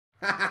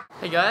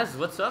Hey guys,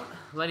 what's up?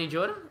 Lenny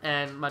Jordan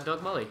and my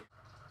dog Molly.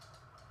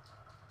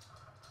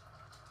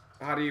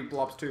 How do you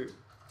blobs too?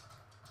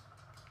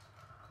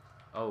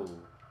 Oh.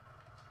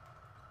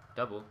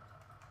 Double.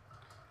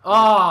 Oh,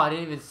 I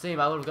didn't even see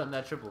him. I would have gotten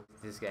that triple.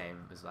 This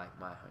game is like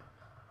my home.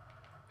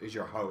 Is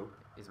your hoe?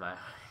 Is my home.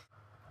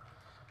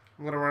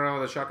 I'm gonna run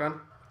over with a shotgun.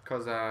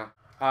 Cause,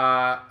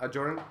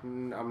 Jordan,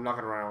 I'm not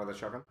gonna run over with a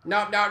shotgun.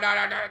 No.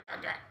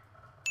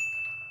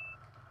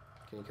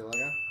 Can you kill that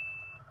guy?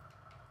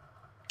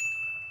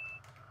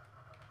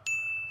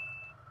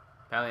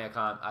 Apparently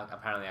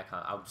I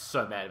can't. I'm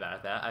so mad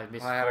about that. I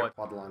missed I had four. a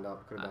quad lined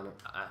up. Could have done it.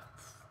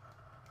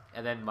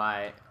 And then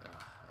my...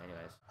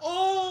 anyways.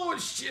 Oh,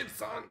 shit,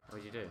 son!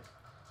 What'd you do?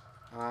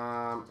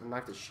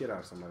 Knocked the shit out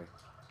of somebody.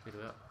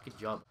 Good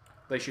job.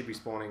 They should be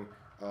spawning,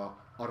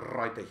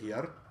 right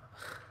here.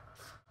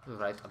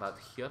 Right about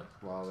here.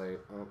 Well, they...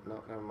 Oh,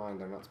 no, never mind.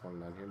 They're not spawning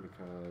down here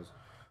because...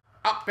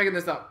 Oh, picking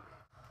this up!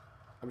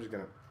 I'm just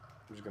gonna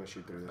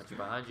shoot through this. Watch you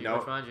behind you. Nope.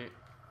 Watch behind you.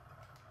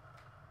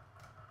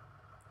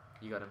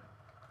 You got him.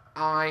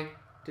 I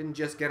didn't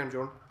just get him,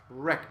 Jordan.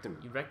 Wrecked him.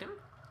 You wrecked him?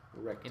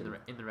 Wrecked him.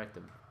 In the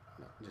rectum.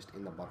 No, just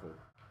in the butthole.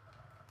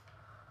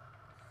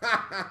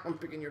 I'm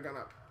picking your gun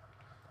up.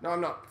 No, I'm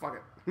not. Fuck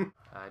it.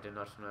 I do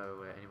not know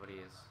where anybody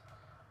is.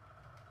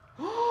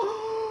 Where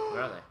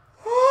are they?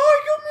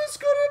 Oh, you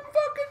miscoded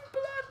fucking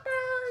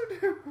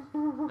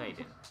Blackbird! No, you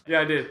didn't. Yeah,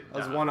 I did. I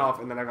was No. one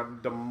off and then I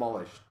got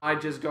demolished. I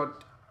just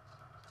got...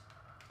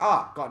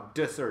 got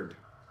dissered.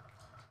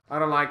 I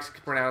don't like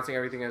pronouncing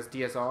everything as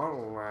DSR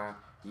or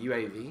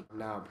UAV. I'm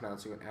now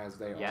pronouncing it as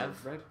they are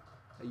read.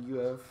 A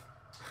UAV.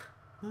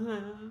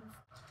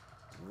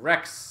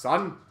 Rex,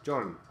 son!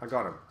 John, I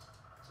got him.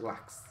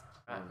 Relax.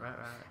 Right.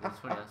 That's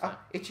funny, that's fine.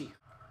 Itchy.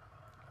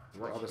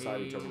 What other side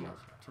are you talking about?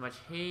 Too much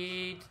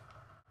heat.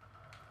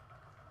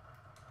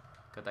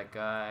 Got that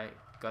guy.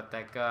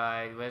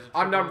 Where's the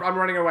triple? I'm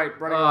running away.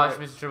 I just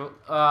missed the triple.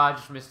 Oh, I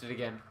just missed it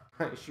again.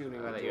 Shooting.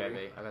 I got the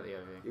UAV.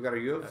 You got a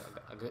UAV?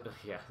 I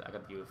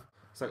got the UAV.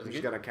 So you're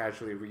just gonna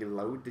casually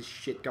reload this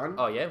shit gun?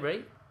 Oh yeah,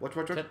 ready? Watch.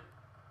 Ten.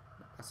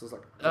 That's just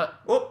like...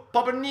 oh!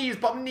 Popping knees!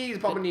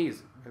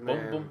 And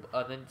Boom.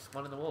 Then just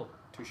one in the wall.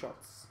 2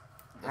 shots.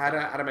 I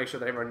had to make sure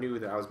that everyone knew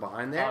that I was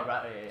behind there. Oh,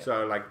 right, yeah.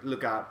 So, like,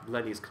 look out,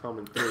 Lenny's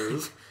coming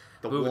through.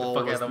 The Move wall the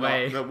fuck was out of the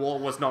way. The wall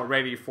was not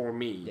ready for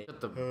me. Got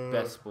the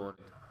best spawn.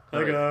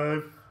 Hi,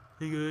 guys.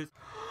 Hey guys.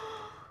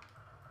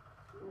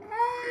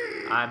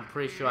 I'm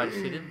pretty sure I just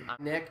hit him.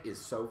 Neck is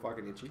so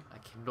fucking itchy. I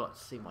cannot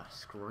see my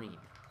screen.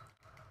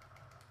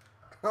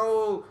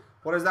 Oh,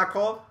 what is that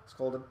called? It's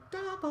called a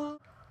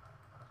double.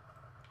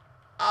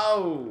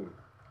 Oh.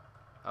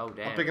 Oh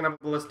damn. I'm picking up a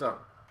ballista.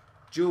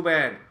 Jewel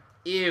band.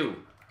 Ew.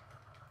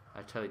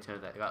 I totally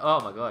turned that guy. Oh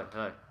my god,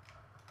 no.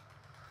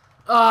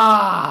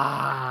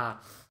 Ah!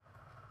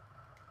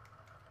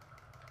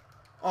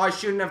 Oh, I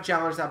shouldn't have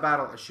challenged that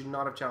battle. I should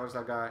not have challenged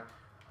that guy.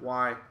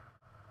 Why?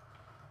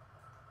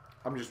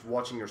 I'm just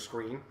watching your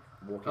screen.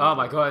 Oh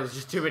my god, there's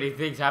just too many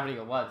things happening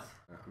at once.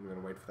 I'm gonna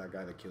wait for that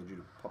guy that killed you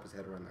to pop his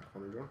head around that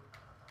corner door.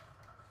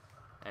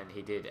 And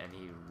he did, and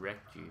he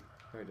wrecked you.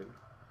 No, he didn't.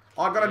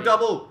 Oh, I got a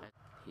double!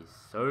 He's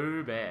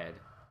so bad.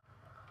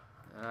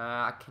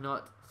 I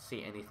cannot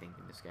see anything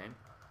in this game.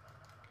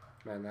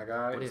 Man, that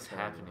guy. What is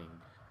happening?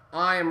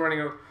 I am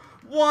running over.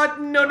 What?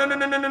 No.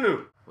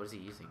 What is he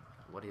using?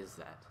 What is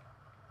that?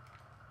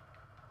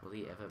 Will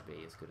he ever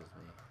be as good as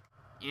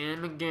me?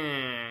 In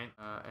again.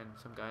 And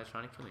some guy is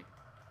trying to kill me.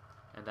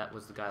 And that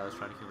was the guy that was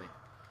trying to kill me.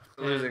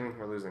 We're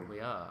losing. We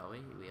are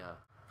we? We are.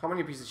 Come on,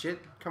 you piece of shit.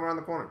 Come around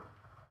the corner.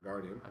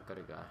 Guardian. I've got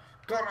a guy.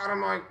 Got out of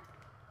my...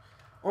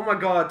 Oh my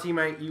god,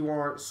 teammate. You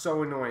are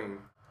so annoying.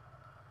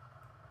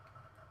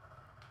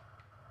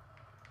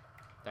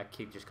 That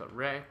kid just got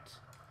wrecked.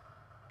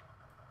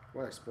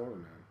 What are they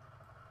spawning, man?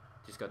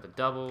 Just got the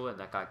double, and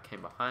that guy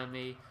came behind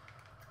me.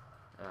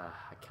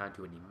 I can't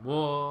do any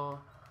more.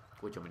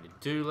 What do you want me to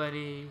do,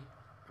 Lenny?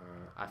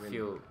 I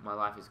feel my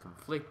life is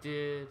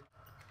conflicted.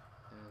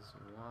 There's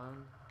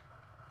one.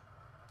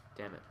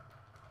 Damn it.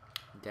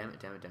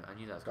 I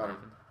knew that was going to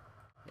happen.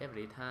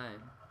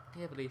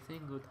 Every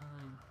single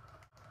time.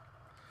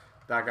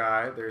 That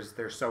guy,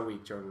 they're so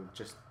weak, Jordan.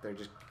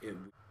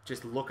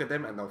 Just look at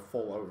them and they'll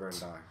fall over and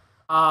die.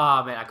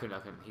 Ah, man, I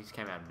couldn't. He just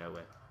came out of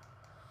nowhere.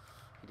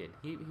 He did.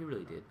 He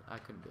really did. I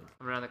couldn't do it.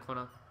 I'm around the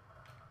corner.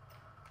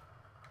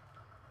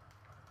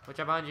 Watch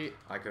out behind you.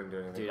 I couldn't do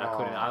anything. Dude, I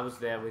couldn't. I was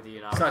there with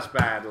you. And Such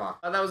bad luck.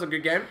 That was a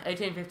good game.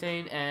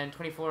 18-15 and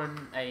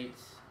 24-8.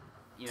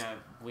 You know,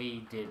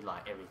 we did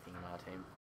like everything in our team.